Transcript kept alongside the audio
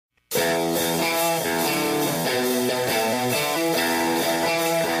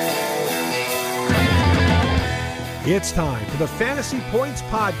It's time for the Fantasy Points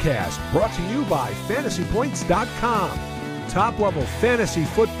Podcast, brought to you by FantasyPoints.com. Top-level fantasy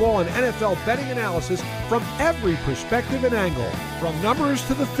football and NFL betting analysis from every perspective and angle, from numbers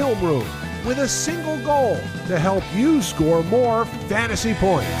to the film room, with a single goal to help you score more fantasy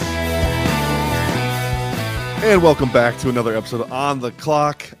points. And welcome back to another episode of On the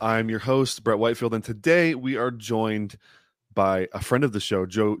Clock. I'm your host, Brett Whitefield, and today we are joined by a friend of the show,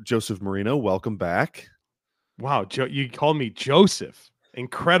 Joseph Marino. Welcome back. Wow, you called me Joseph.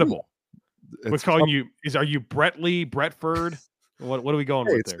 Incredible. What's calling you? Are you Brett Lee, Bretford? What are we going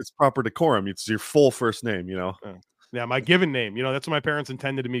with there? It's proper decorum. It's your full first name, you know. Yeah, my given name. You know, that's what my parents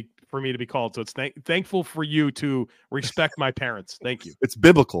intended for me to be called. So it's thankful for you to respect my parents. Thank you. It's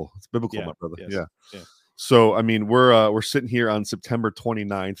biblical. It's biblical, Yeah, my brother. yes, Yeah. yeah. So, I mean, we're sitting here on September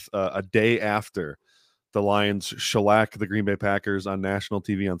 29th, a day after the Lions shellac the Green Bay Packers on national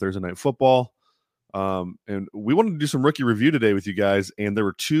TV on Thursday Night Football. And we wanted to do some rookie review today with you guys, and there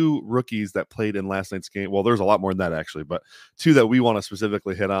were two rookies that played in last night's game. Well, there's a lot more than that actually, but two that we want to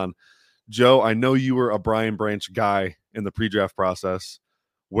specifically hit on. Joe, I know you were a Brian Branch guy in the pre-draft process.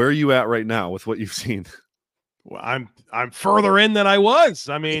 Where are you at right now with what you've seen? Well, I'm further in than I was.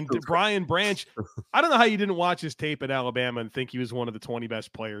 I mean, Brian Branch, I don't know how you didn't watch his tape at Alabama and think he was one of the 20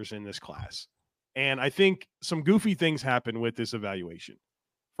 best players in this class. And I think some goofy things happen with this evaluation.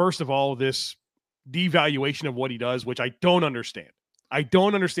 First of all, this devaluation of what he does, which I don't understand. I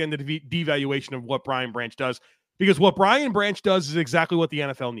don't understand the devaluation of what Brian Branch does, because what Brian Branch does is exactly what the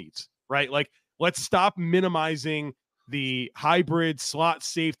NFL needs, right? Like, let's stop minimizing the hybrid slot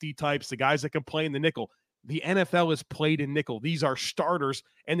safety types, the guys that can play in the nickel. The NFL is played in nickel. These are starters,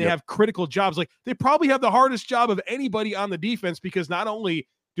 and they have critical jobs. Like, they probably have the hardest job of anybody on the defense, because not only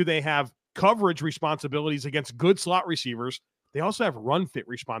do they have coverage responsibilities against good slot receivers, they also have run fit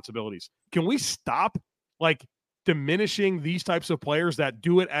responsibilities. Can we stop diminishing these types of players that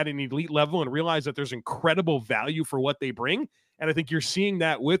do it at an elite level and realize that there's incredible value for what they bring? And I think you're seeing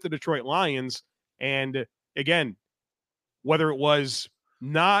that with the Detroit Lions. And again, whether it was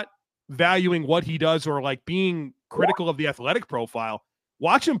not valuing what he does or being critical of the athletic profile,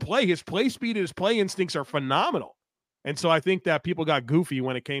 watch him play. His play speed and his play instincts are phenomenal. And so I think that people got goofy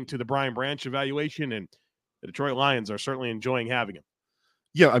when it came to the Brian Branch evaluation, and the Detroit Lions are certainly enjoying having him.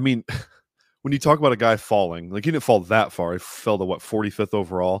 Yeah, I mean, when you talk about a guy falling, he didn't fall that far. He fell to 45th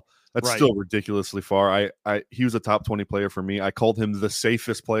overall. That's Right. Still ridiculously far. He was a top 20 player for me. I called him the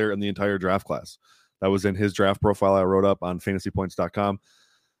safest player in the entire draft class. That was in his draft profile I wrote up on fantasypoints.com.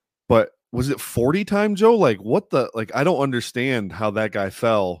 But was it 40 time, Joe? I don't understand how that guy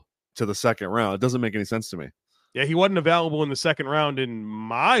fell to the second round. It doesn't make any sense to me. Yeah, he wasn't available in the second round in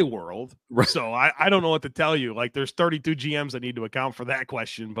my world. Right. So I don't know what to tell you. There's 32 GMs that need to account for that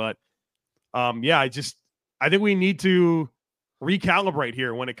question. But I think we need to recalibrate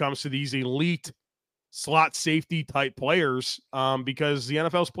here when it comes to these elite slot safety type players, because the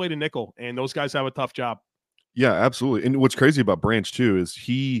NFL's played a nickel, and those guys have a tough job. Yeah, absolutely. And what's crazy about Branch too is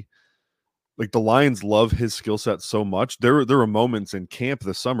the Lions love his skill set so much. There were moments in camp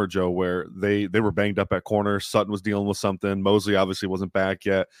this summer, Joe, where they were banged up at corner. Sutton was dealing with something. Mosley obviously wasn't back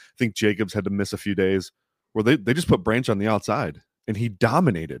yet. I think Jacobs had to miss a few days, where they just put Branch on the outside, and he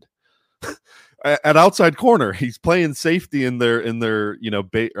dominated at outside corner. He's playing safety in their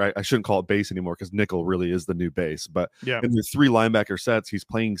I shouldn't call it base anymore, because nickel really is the new base. But in the three linebacker sets, he's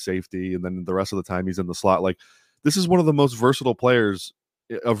playing safety, and then the rest of the time he's in the slot. This is one of the most versatile players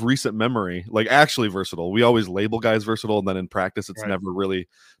of recent memory, actually versatile. We always label guys versatile, and then in practice it's never really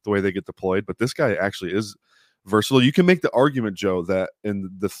the way they get deployed. But this guy actually is versatile. You can make the argument, Joe, that in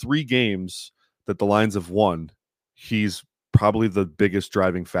the 3 games that the Lions have won, he's probably the biggest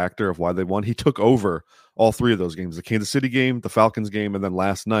driving factor of why they won. He took over all 3 of those games: the Kansas City game, the Falcons game, and then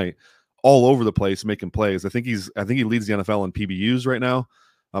last night, all over the place making plays. I think he leads the NFL in PBUs right now.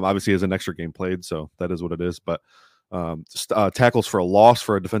 Obviously he has an extra game played, so that is what it is. But tackles for a loss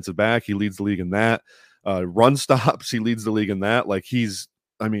for a defensive back, he leads the league in that. Run stops, he leads the league in that.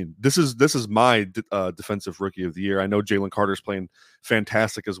 This is my defensive rookie of the year. I know Jalen Carter's playing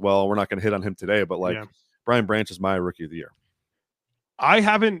fantastic as well. We're not going to hit on him today, but Brian Branch is my rookie of the year. I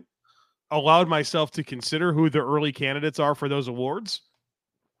haven't allowed myself to consider who the early candidates are for those awards,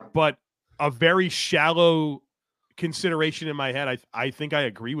 but a very shallow consideration in my head, I think I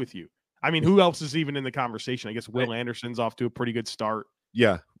agree with you. I mean, who else is even in the conversation? I guess Will Anderson's off to a pretty good start.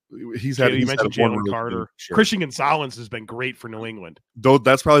 Yeah. You mentioned Jalen Carter. Sure. Christian Gonzalez has been great for New England. Though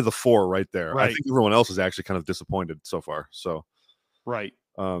that's probably the 4 right there. Right. I think everyone else is actually kind of disappointed so far. So right.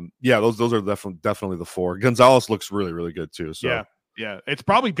 Those are definitely the 4. Gonzalez looks really, really good too. So Yeah, it's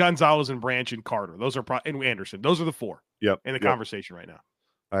probably Gonzalez and Branch and Carter. Those are and Anderson. Those are the four. Yep. In the conversation right now.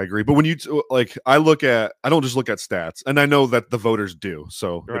 I agree. But when you I don't just look at stats, and I know that the voters do,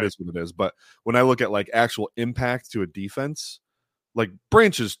 so it is what it is. But when I look at like actual impact to a defense, like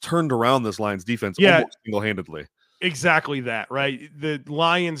Branch has turned around this Lions defense almost single-handedly. Exactly that, right? The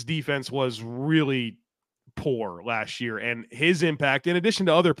Lions defense was really poor last year, and his impact, in addition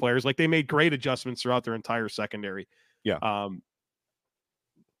to other players, like they made great adjustments throughout their entire secondary. Yeah.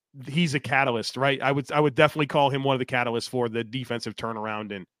 He's a catalyst, right? I would definitely call him one of the catalysts for the defensive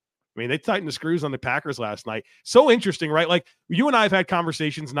turnaround. And I mean, they tightened the screws on the Packers last night. So interesting, right? Like you and I have had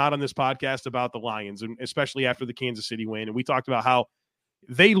conversations not on this podcast about the Lions, and especially after the Kansas City win. And we talked about how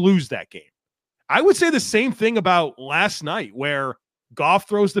they lose that game. I would say the same thing about last night, where Goff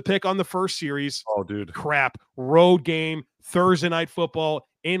throws the pick on the first series. Oh, dude. Crap. Road game, Thursday night football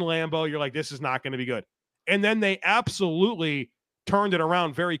in Lambeau. You're like, this is not going to be good. And then they absolutely turned it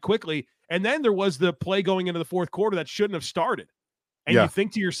around very quickly. And then there was the play going into the fourth quarter that shouldn't have started. And you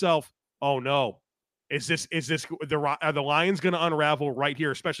think to yourself, oh no, are the Lions going to unravel right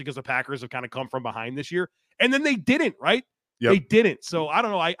here, especially because the Packers have kind of come from behind this year. And then they didn't, right? Yep. They didn't. So I don't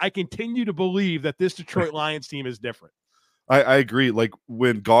know. I continue to believe that this Detroit Lions team is different. I agree. Like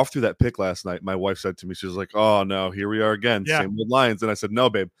when Goff threw that pick last night, my wife said to me, she was like, oh no, here we are again. Yeah. Same with Lions. And I said, no,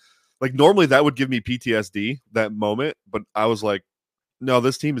 babe. Like normally that would give me PTSD that moment, but I was like, no,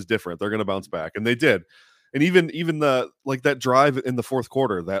 this team is different. They're going to bounce back. And they did. And even the, like that drive in the fourth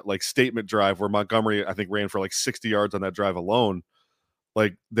quarter, that like statement drive where Montgomery, I think, ran for like 60 yards on that drive alone.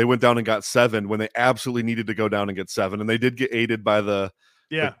 Like they went down and got 7 when they absolutely needed to go down and get 7. And they did get aided by the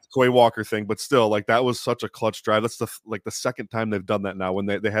Quay Walker thing, but still, like that was such a clutch drive. That's the second time they've done that now. When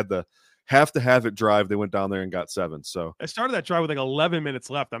they had the have to have it drive, they went down there and got 7. So I started that drive with like 11 minutes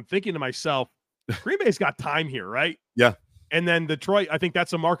left. I'm thinking to myself, Green Bay's got time here, right? Yeah. And then Detroit, I think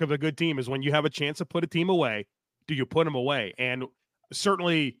that's a mark of a good team, is when you have a chance to put a team away, do you put them away? And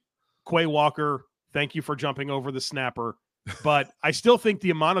certainly Quay Walker, thank you for jumping over the snapper. But I still think the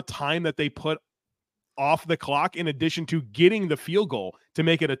amount of time that they put off the clock, in addition to getting the field goal to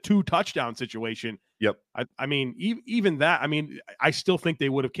make it a 2-touchdown situation. Yep. I mean, even that, I mean, I still think they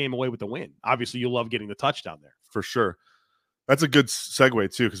would have came away with the win. Obviously, you love getting the touchdown there. For sure. That's a good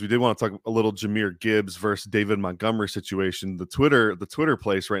segue too, because we did want to talk a little Jahmyr Gibbs versus David Montgomery situation. The Twitter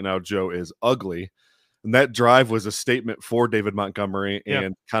place right now, Joe, is ugly. And that drive was a statement for David Montgomery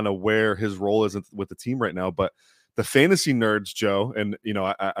and kind of where his role is with the team right now. But the fantasy nerds, Joe, and you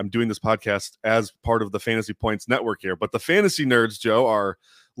know, I'm doing this podcast as part of the Fantasy Points Network here, but the fantasy nerds, Joe, are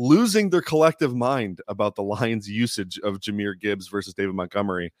losing their collective mind about the Lions' usage of Jahmyr Gibbs versus David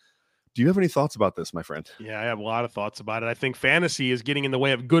Montgomery. Do you have any thoughts about this, my friend? Yeah, I have a lot of thoughts about it. I think fantasy is getting in the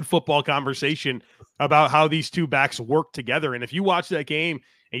way of good football conversation about how these two backs work together. And if you watch that game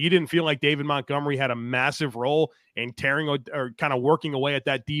and you didn't feel like David Montgomery had a massive role in tearing or kind of working away at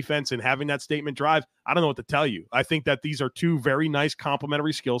that defense and having that statement drive, I don't know what to tell you. I think that these are two very nice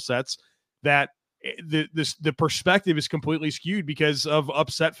complementary skill sets that the perspective is completely skewed because of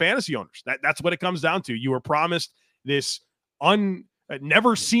upset fantasy owners. That's what it comes down to. You were promised this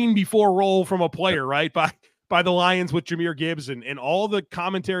never seen before role from a player, right? By the Lions with Jahmyr Gibbs and all the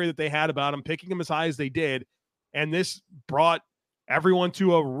commentary that they had about him, picking him as high as they did. And this brought everyone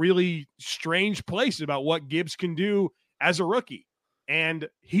to a really strange place about what Gibbs can do as a rookie. And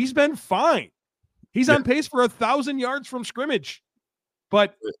he's been fine. He's on pace for 1,000 yards from scrimmage.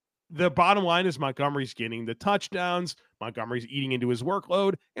 But the bottom line is Montgomery's getting the touchdowns. Montgomery's eating into his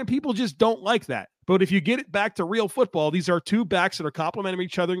workload, and people just don't like that. But if you get it back to real football, these are two backs that are complementing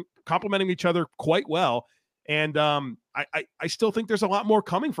each other quite well. And I still think there's a lot more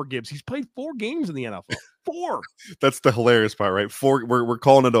coming for Gibbs. He's played 4 games in the NFL. 4. That's the hilarious part, right? 4. We're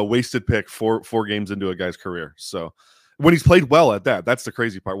calling it a wasted pick. 4 games into a guy's career. So when he's played well at that, that's the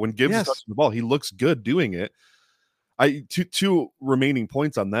crazy part. When Gibbs is touching the ball, he looks good doing it. Two remaining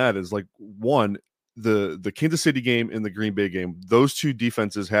points on that is, like, one, the Kansas City game and the Green Bay game, those two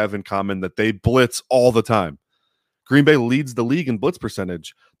defenses have in common that they blitz all the time. Green Bay leads the league in blitz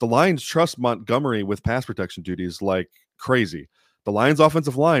percentage. The Lions trust Montgomery with pass protection duties like crazy. The Lions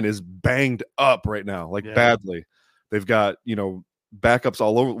offensive line is banged up right now, badly. They've got, backups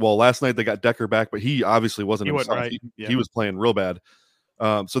all over. Well, last night they got Decker back, but he obviously wasn't himself. Right. He was playing real bad.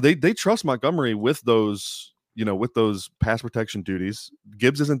 So they trust Montgomery with those, with those pass protection duties.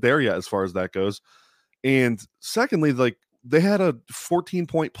 Gibbs isn't there yet as far as that goes. And secondly, like, they had a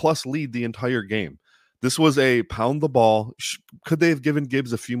 14-point plus lead the entire game. This was a pound the ball. Could they have given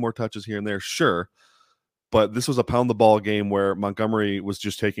Gibbs a few more touches here and there? Sure. But this was a pound the ball game where Montgomery was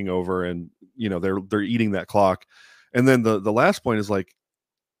just taking over and, they're eating that clock. And then the last point is like,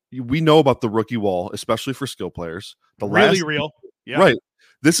 we know about the rookie wall, especially for skill players. The really real. Yeah. Right.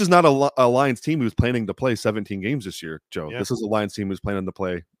 This is not a Lions team who's planning to play 17 games this year, Joe. Yeah. This is a Lions team who's planning to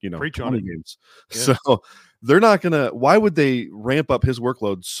play, 20 games. Yeah. So they're not going to – why would they ramp up his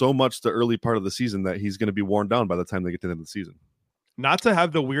workload so much the early part of the season that he's going to be worn down by the time they get to the end of the season? Not to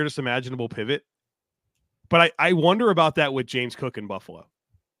have the weirdest imaginable pivot, but I wonder about that with James Cook in Buffalo.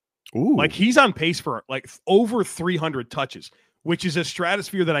 Ooh. Like, he's on pace for like over 300 touches, which is a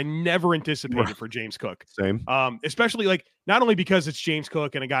stratosphere that I never anticipated for James Cook. Same. Especially like not only because it's James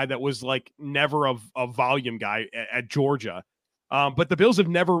Cook and a guy that was like never a volume guy at Georgia, but the Bills have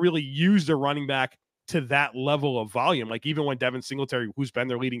never really used a running back to that level of volume. Like even when Devin Singletary, who's been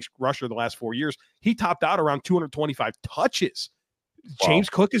their leading rusher the last 4 years, he topped out around 225 touches. Wow. James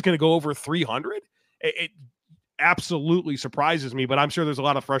Cook is going to go over 300. It absolutely surprises me, but I'm sure there's a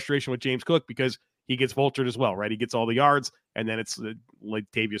lot of frustration with James Cook because he gets vultured as well, right? He gets all the yards, and then it's like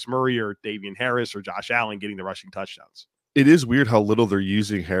Tavius Murray or Davian Harris or Josh Allen getting the rushing touchdowns. It is weird how little they're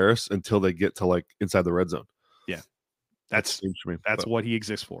using Harris until they get to like inside the red zone. Yeah. That's what he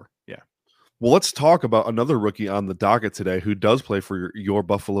exists for. Yeah. Well, let's talk about another rookie on the docket today who does play for your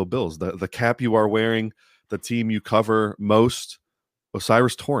Buffalo Bills. The cap you are wearing, the team you cover most,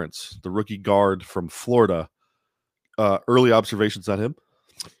 O'Cyrus Torrence, the rookie guard from Florida. Early observations on him?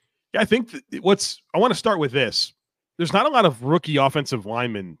 Yeah, I think I want to start with this. There's not a lot of rookie offensive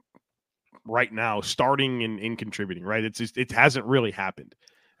linemen right now starting and contributing, right? It hasn't really happened.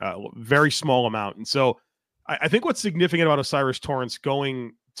 Very small amount. And so I think what's significant about O'Cyrus Torrence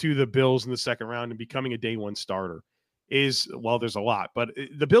going to the Bills in the second round and becoming a day one starter is, well, there's a lot, but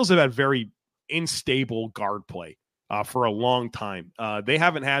the Bills have had very unstable guard play for a long time. They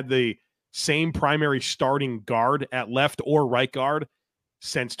haven't had the same primary starting guard at left or right guard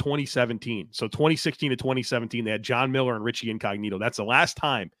since 2017. So 2016 to 2017, they had John Miller and Richie Incognito. That's the last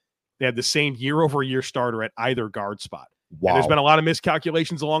time they had the same year-over-year starter at either guard spot. Wow. And there's been a lot of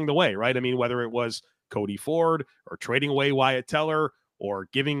miscalculations along the way, right? I mean, whether it was Cody Ford or trading away Wyatt Teller or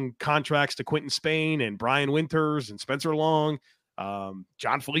giving contracts to Quentin Spain and Brian Winters and Spencer Long,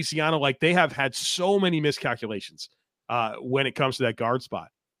 John Feliciano, like they have had so many miscalculations when it comes to that guard spot.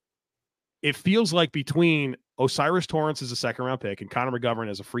 It feels like between O'Cyrus Torrence as a second-round pick and Connor McGovern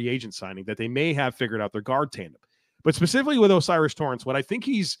as a free agent signing that they may have figured out their guard tandem. But specifically with O'Cyrus Torrence, what I think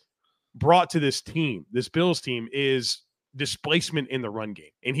he's brought to this team, this Bills team, is displacement in the run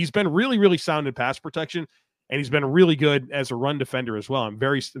game. And he's been really, really sound in pass protection, and he's been really good as a run defender as well. I'm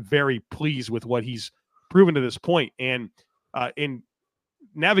very, very pleased with what he's proven to this point. And in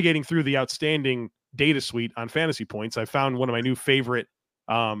navigating through the outstanding data suite on Fantasy Points, I found one of my new favorite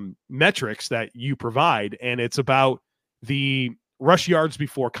metrics that you provide, and it's about the rush yards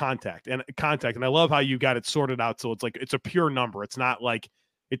before contact. And I love how you got it sorted out. So it's a pure number. It's not like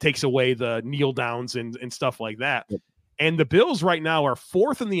it takes away the kneel downs and stuff like that. Yep. And the Bills right now are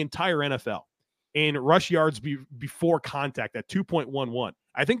fourth in the entire NFL in rush yards before contact at 2.11.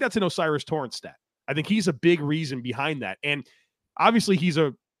 I think that's an O'Cyrus Torrence stat. I think he's a big reason behind that. And obviously he's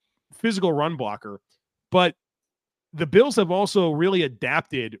a physical run blocker, but the Bills have also really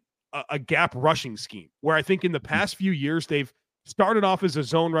adapted a gap rushing scheme where I think in the past few years, they've started off as a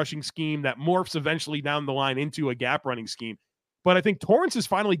zone rushing scheme that morphs eventually down the line into a gap running scheme. But I think Torrence has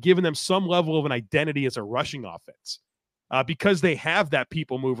finally given them some level of an identity as a rushing offense because they have that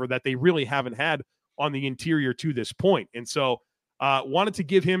people mover that they really haven't had on the interior to this point. And so wanted to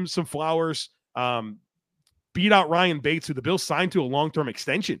give him some flowers, beat out Ryan Bates, who the Bills signed to a long-term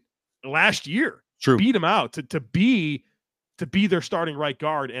extension last year. True. Beat him out to be their starting right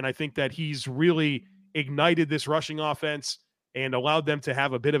guard. And I think that he's really ignited this rushing offense and allowed them to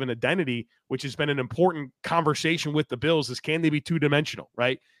have a bit of an identity, which has been an important conversation with the Bills is can they be two-dimensional,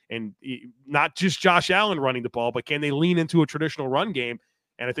 right? And not just Josh Allen running the ball, but can they lean into a traditional run game?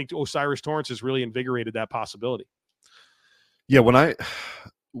 And I think O'Cyrus Torrence has really invigorated that possibility. Yeah, when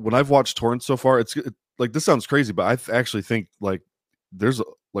I've watched Torrence so far, it's like, this sounds crazy, but I actually think like there's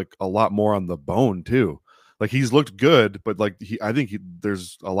a lot more on the bone too. Like he's looked good, but like I think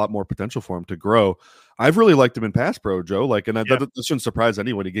there's a lot more potential for him to grow. I've really liked him in pass pro, Joe. Like, and that shouldn't surprise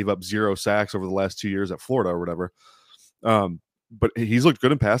anyone. He gave up 0 sacks over the last 2 years at Florida or whatever. But he's looked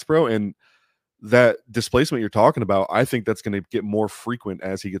good in pass pro, and that displacement you're talking about, I think that's going to get more frequent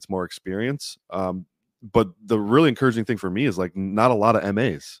as he gets more experience. But the really encouraging thing for me is like not a lot of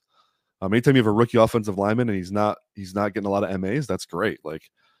MAs. Anytime you have a rookie offensive lineman and he's not getting a lot of MAs, that's great. Like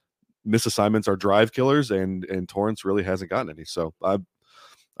missed assignments are drive killers, and Torrence really hasn't gotten any. So I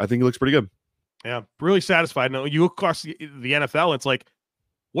think he looks pretty good. Yeah, really satisfied. Now you look across the NFL, it's like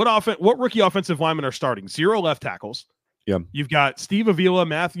What rookie offensive linemen are starting? 0 left tackles. Yeah. You've got Steve Avila,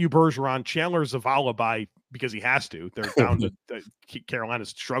 Matthew Bergeron, Chandler Zavala because he has to. They're down to Carolina's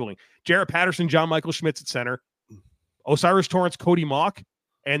struggling. Jarrett Patterson, John Michael Schmitz at center. Osiris Torrance, Cody Mock.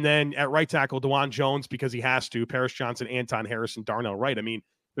 And then at right tackle, DeJuan Jones because he has to. Paris Johnson, Anton Harrison, Darnell Wright. I mean,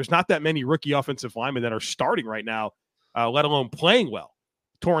 there's not that many rookie offensive linemen that are starting right now, let alone playing well.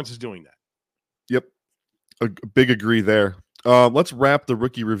 Torrance is doing that. Yep. A big agree there. Let's wrap the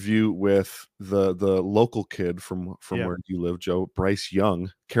rookie review with the local kid from where you live, Joe, Bryce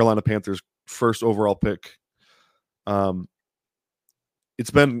Young, Carolina Panthers first overall pick.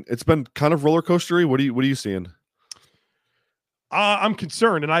 It's been kind of roller coastery. What are you seeing? I'm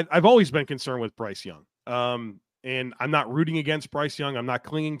concerned, and I've always been concerned with Bryce Young. And I'm not rooting against Bryce Young. I'm not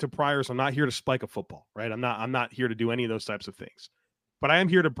clinging to priors. I'm not here to spike a football, right? I'm not here to do any of those types of things. But I am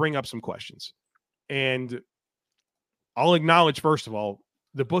here to bring up some questions. And I'll acknowledge, first of all,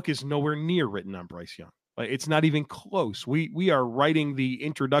 the book is nowhere near written on Bryce Young. Like, it's not even close. We are writing the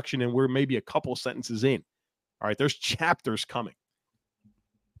introduction, and we're maybe a couple sentences in. All right, there's chapters coming.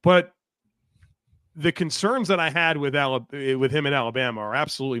 But the concerns that I had with him in Alabama are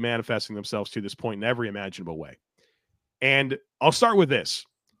absolutely manifesting themselves to this point in every imaginable way. And I'll start with this.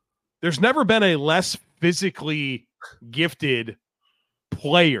 There's never been a less physically gifted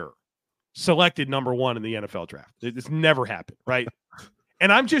player selected number 1 in the NFL draft. It's never happened, right?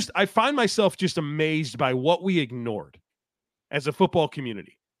 And I find myself just amazed by what we ignored as a football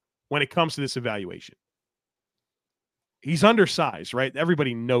community when it comes to this evaluation. He's undersized, right?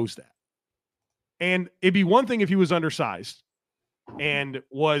 Everybody knows that. And it'd be one thing if he was undersized and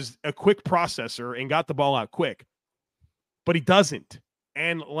was a quick processor and got the ball out quick, but he doesn't.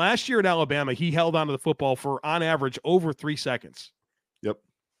 And last year at Alabama, he held onto the football for, on average, over 3 seconds. Yep.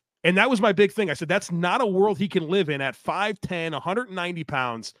 And that was my big thing. I said, that's not a world he can live in at 5'10", 190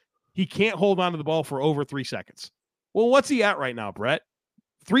 pounds. He can't hold onto the ball for over 3 seconds. Well, what's he at right now, Brett?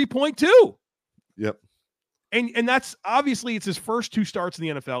 3.2. Yep. And that's obviously it's his first 2 starts in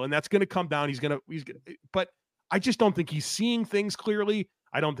the NFL, and that's going to come down. He's going to, but I just don't think he's seeing things clearly.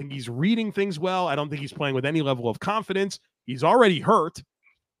 I don't think he's reading things well. I don't think he's playing with any level of confidence. He's already hurt.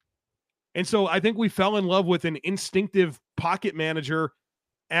 And so I think we fell in love with an instinctive pocket manager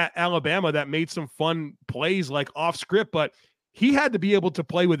at Alabama that made some fun plays like off script, but he had to be able to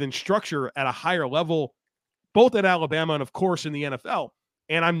play within structure at a higher level, both at Alabama and of course in the NFL.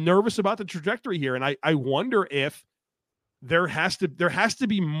 And I'm nervous about the trajectory here. And I wonder if there has to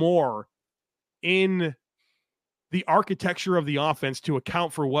be more in the architecture of the offense to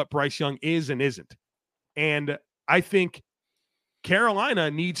account for what Bryce Young is and isn't. And I think Carolina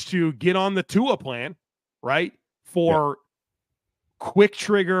needs to get on the Tua plan, right? For quick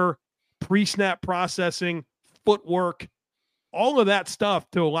trigger, pre-snap processing, footwork, all of that stuff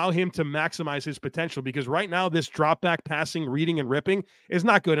to allow him to maximize his potential, because right now this drop back passing, reading and ripping is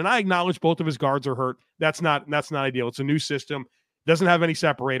not good. And I acknowledge both of his guards are hurt. That's not ideal. It's a new system. Doesn't have any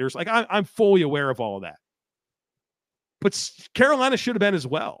separators. Like I'm fully aware of all of that, but Carolina should have been as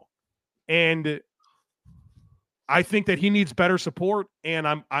well. And I think that he needs better support. And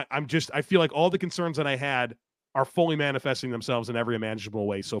I feel like all the concerns that I had are fully manifesting themselves in every imaginable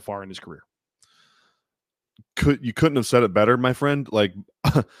way so far in his career. You couldn't have said it better, my friend. Like,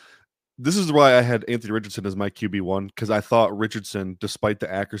 this is why I had Anthony Richardson as my QB1, because I thought Richardson, despite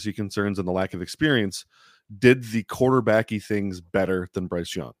the accuracy concerns and the lack of experience, did the quarterbacky things better than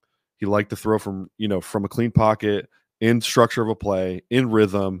Bryce Young. He liked to throw from a clean pocket, in structure of a play, in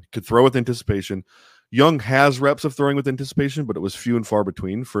rhythm, could throw with anticipation. Young has reps of throwing with anticipation, but it was few and far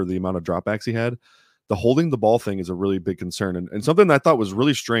between for the amount of dropbacks he had. The holding the ball thing is a really big concern. And something that I thought was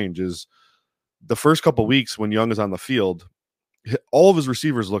really strange is the first couple of weeks when Young is on the field, all of his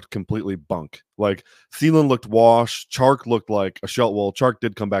receivers looked completely bunk. Like Thielen looked washed. Chark looked like a shell. Well, Chark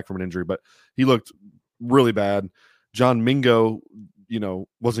did come back from an injury, but he looked really bad. John Mingo,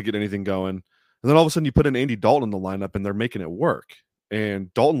 wasn't getting anything going. And then all of a sudden you put in Andy Dalton in the lineup and they're making it work.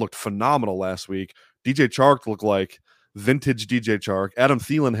 And Dalton looked phenomenal last week. DJ Chark looked like vintage DJ Chark. Adam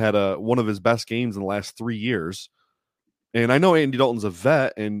Thielen had one of his best games in the last 3 years. And I know Andy Dalton's a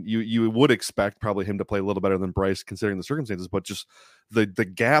vet, and you would expect probably him to play a little better than Bryce considering the circumstances, but just the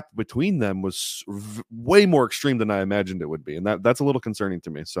gap between them was way more extreme than I imagined it would be. And that's a little concerning to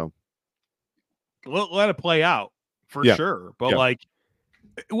me. So let it play out for sure. But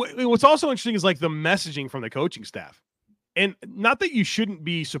what's also interesting is like the messaging from the coaching staff. And not that you shouldn't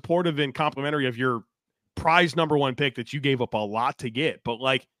be supportive and complimentary of your prize number 1 pick that you gave up a lot to get, but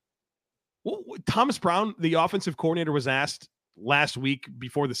like, well, Thomas Brown, the offensive coordinator, was asked last week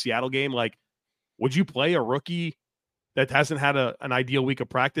before the Seattle game, like, would you play a rookie that hasn't had an ideal week of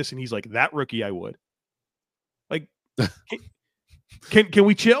practice, and he's like, that rookie I would. Like, can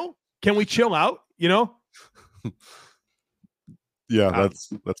we chill? Can we chill out? You know? Yeah,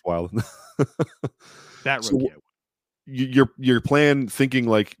 that's wild. That rookie I would. Your plan, thinking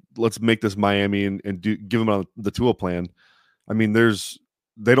like, let's make this Miami and give them the Tua plan. I mean,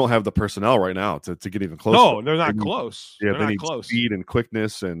 they don't have the personnel right now to get even closer. No, they're not close. Yeah, they need close. Speed and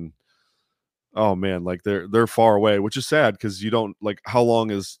quickness, and oh man, like they're far away, which is sad because you don't like, how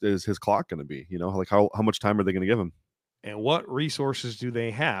long is his clock going to be? You know, like how much time are they going to give him? And what resources do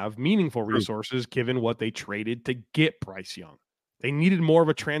they have? Meaningful resources, given what they traded to get Bryce Young. They needed more of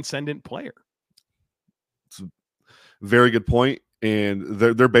a transcendent player. It's a very good point, and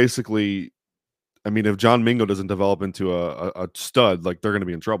they're basically. I mean, if John Mingo doesn't develop into a stud, like they're going to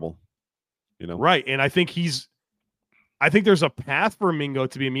be in trouble, you know? Right. And I think there's a path for Mingo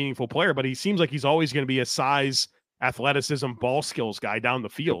to be a meaningful player, but he seems like he's always going to be a size, athleticism, ball skills guy down the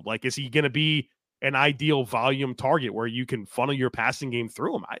field. Like, is he going to be an ideal volume target where you can funnel your passing game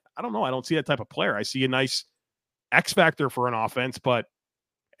through him? I don't know. I don't see that type of player. I see a nice X factor for an offense, but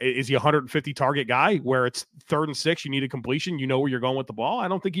is he a 150 target guy where it's 3rd and 6, you need a completion, you know where you're going with the ball? I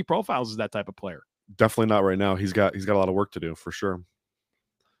don't think he profiles as that type of player. Definitely not right now. He's got a lot of work to do for sure.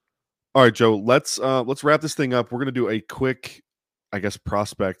 All right, Joe, let's wrap this thing up. We're going to do a quick, I guess,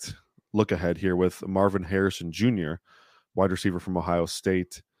 prospect look ahead here with Marvin Harrison Jr., wide receiver from Ohio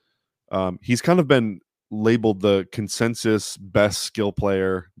State. He's kind of been labeled the consensus best skill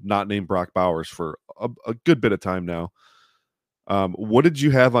player, not named Brock Bowers, for a good bit of time now. What did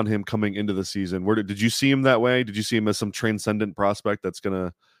you have on him coming into the season? Did you see him that way? Did you see him as some transcendent prospect that's going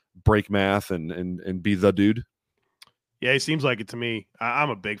to break math and be the dude? Yeah, he seems like it to me.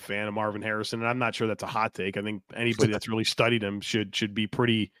 I'm a big fan of Marvin Harrison, and I'm not sure that's a hot take. I think anybody that's really studied him should be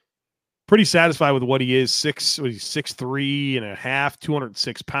pretty satisfied with what he is. 6'3" and a half,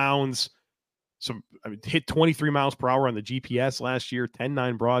 206 pounds. Hit 23 miles per hour on the GPS last year,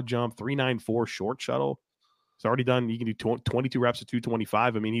 10.9 broad jump, 3.94 short shuttle. It's already done. He can do 22 reps at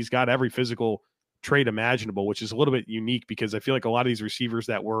 225. I mean, he's got every physical trait imaginable, which is a little bit unique because I feel like a lot of these receivers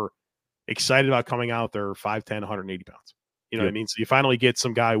that were excited about coming out, they're 5'10", 180 pounds. You know what I mean? So you finally get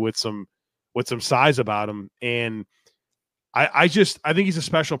some guy with some size about him. And I think he's a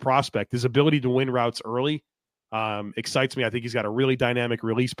special prospect. His ability to win routes early excites me. I think he's got a really dynamic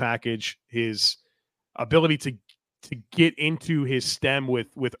release package. His ability to get into his stem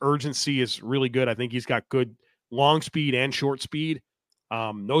with urgency is really good. I think he's got good long speed and short speed.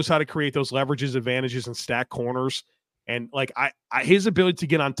 Knows how to create those leverages, advantages, and stack corners. And like his ability to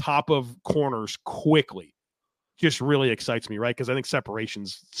get on top of corners quickly just really excites me, right? Because I think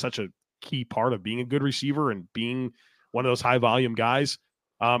separation's such a key part of being a good receiver and being one of those high volume guys.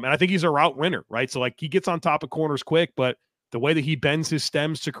 And I think he's a route winner, right? So like he gets on top of corners quick, but the way that he bends his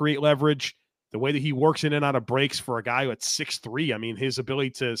stems to create leverage, the way that he works in and out of breaks for a guy at 6'3", I mean, his ability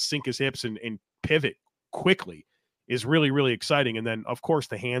to sink his hips and pivot quickly is really, really exciting. And then, of course,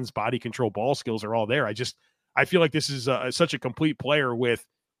 the hands, body control, ball skills are all there. I feel like this is such a complete player with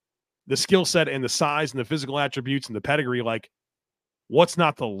the skill set and the size and the physical attributes and the pedigree. Like, what's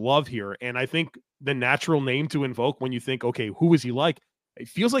not to love here? And I think the natural name to invoke when you think, okay, who is he like? It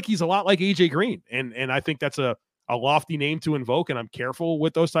feels like he's a lot like AJ Green. And I think that's a lofty name to invoke, and I'm careful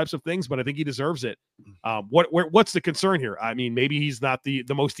with those types of things, but I think he deserves it. What's the concern here? I mean, maybe he's not the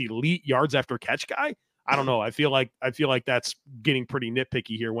most elite yards after catch guy. I don't know. I feel like that's getting pretty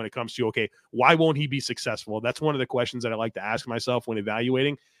nitpicky here when it comes to, okay, why won't he be successful? That's one of the questions that I like to ask myself when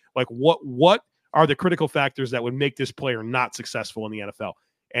evaluating, like what are the critical factors that would make this player not successful in the NFL?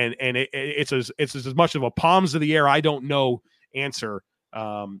 And it's as much of a palms of the air, I don't know answer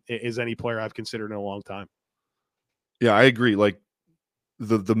as any player I've considered in a long time. Yeah, I agree. Like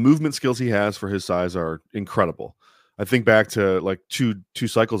the movement skills he has for his size are incredible. I think back to like two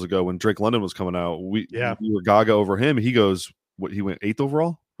cycles ago when Drake London was coming out. We were gaga over him. He goes, he went 8th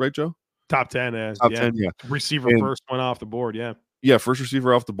overall, right, Joe? Top 10. Top 10, yeah. Receiver first went off the board, yeah. Yeah, first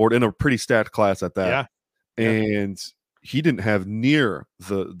receiver off the board in a pretty stacked class at that. Yeah. And he didn't have near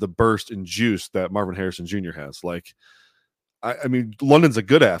the burst and juice that Marvin Harrison Jr. has. Like, I mean, London's a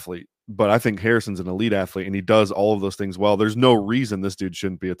good athlete, but I think Harrison's an elite athlete, and he does all of those things well. There's no reason this dude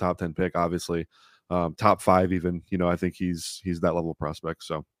shouldn't be a top 10 pick, obviously. Top 5 even. You know, I think he's that level of prospect.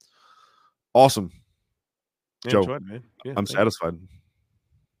 So, awesome. Yeah, Joe, enjoyed, man. Yeah, I'm satisfied.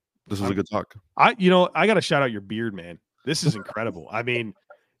 This was a good talk. I got to shout out your beard, man. This is incredible. I mean,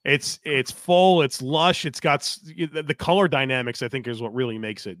 it's full, it's lush, it's got the color dynamics, I think, is what really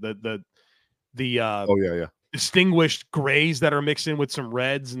makes it. The oh yeah. distinguished grays that are mixed in with some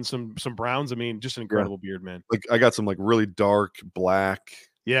reds and some browns. I mean, just an incredible beard, man. Like I got some like really dark black.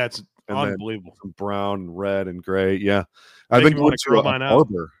 Yeah, it's unbelievable. Some brown, red, and gray. Yeah, I've been going to a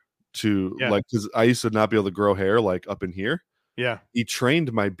barber to like, because I used to not be able to grow hair like up in here. Yeah, he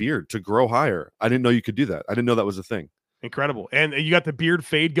trained my beard to grow higher. I didn't know you could do that. I didn't know that was a thing. Incredible. And you got the beard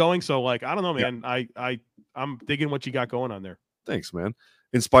fade going. So like, I don't know, man. Yeah. I'm digging what you got going on there. Thanks, man.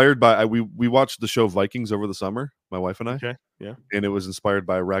 Inspired by we watched the show Vikings over the summer, my wife and I. Okay. Yeah. And it was inspired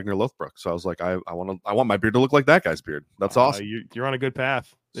by Ragnar Lothbrok. So I was like, I want my beard to look like that guy's beard. That's awesome. You're on a good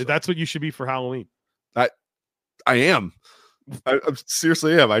path. So, that's what you should be for Halloween. I am. I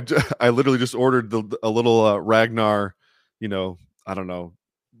seriously am. I literally just ordered a little Ragnar, I don't know,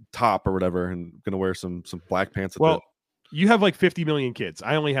 top or whatever, and gonna wear some black pants. You have like 50 million kids.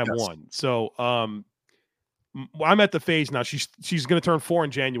 I only have one. So I'm at the phase now. She's gonna turn 4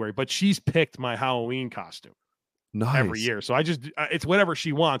 in January, but she's picked my Halloween costume every year. So it's whatever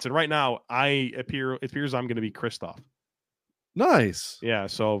she wants. And right now it appears I'm gonna be Kristoff. Nice. Yeah.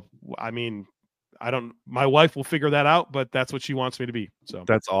 So I mean, my wife will figure that out, but that's what she wants me to be. So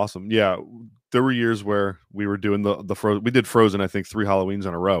that's awesome. Yeah. There were years where we were doing we did Frozen, I think 3 Halloweens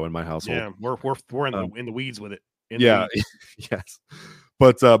in a row in my household. Yeah, we're in the weeds with it. Yeah. Yes.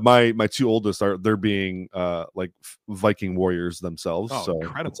 But my 2 oldest they're being like Viking warriors themselves. Oh, so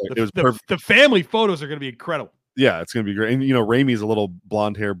incredible. It was perfect. The family photos are going to be incredible. Yeah, it's gonna be great. And Ramey's a little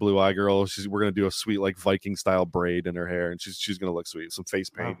blonde hair, blue eye girl. We're gonna do a sweet like Viking style braid in her hair, and she's gonna look sweet. Some face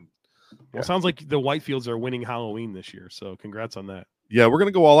paint. Wow. Well, it sounds like the Whitefields are winning Halloween this year. So congrats on that. Yeah, we're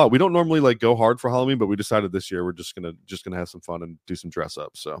gonna go all out. We don't normally like go hard for Halloween, but we decided this year we're just gonna have some fun and do some dress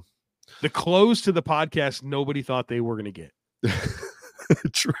up. So the close to the podcast nobody thought they were gonna get.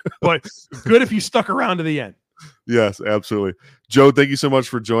 True. But good if you stuck around to the end. Yes, absolutely. Joe, thank you so much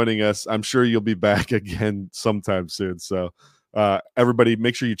for joining us. I'm sure you'll be back again sometime soon. So everybody,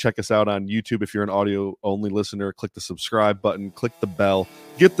 make sure you check us out on YouTube. If you're an audio only listener, click the subscribe button, click the bell,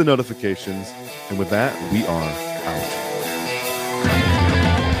 get the notifications. And with that, we are out.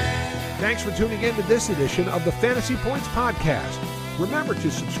 Thanks for tuning in to this edition of the Fantasy Points Podcast. Remember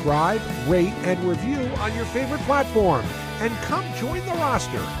to subscribe, rate, and review on your favorite platform. And come join the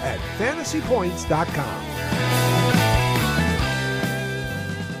roster at fantasypoints.com.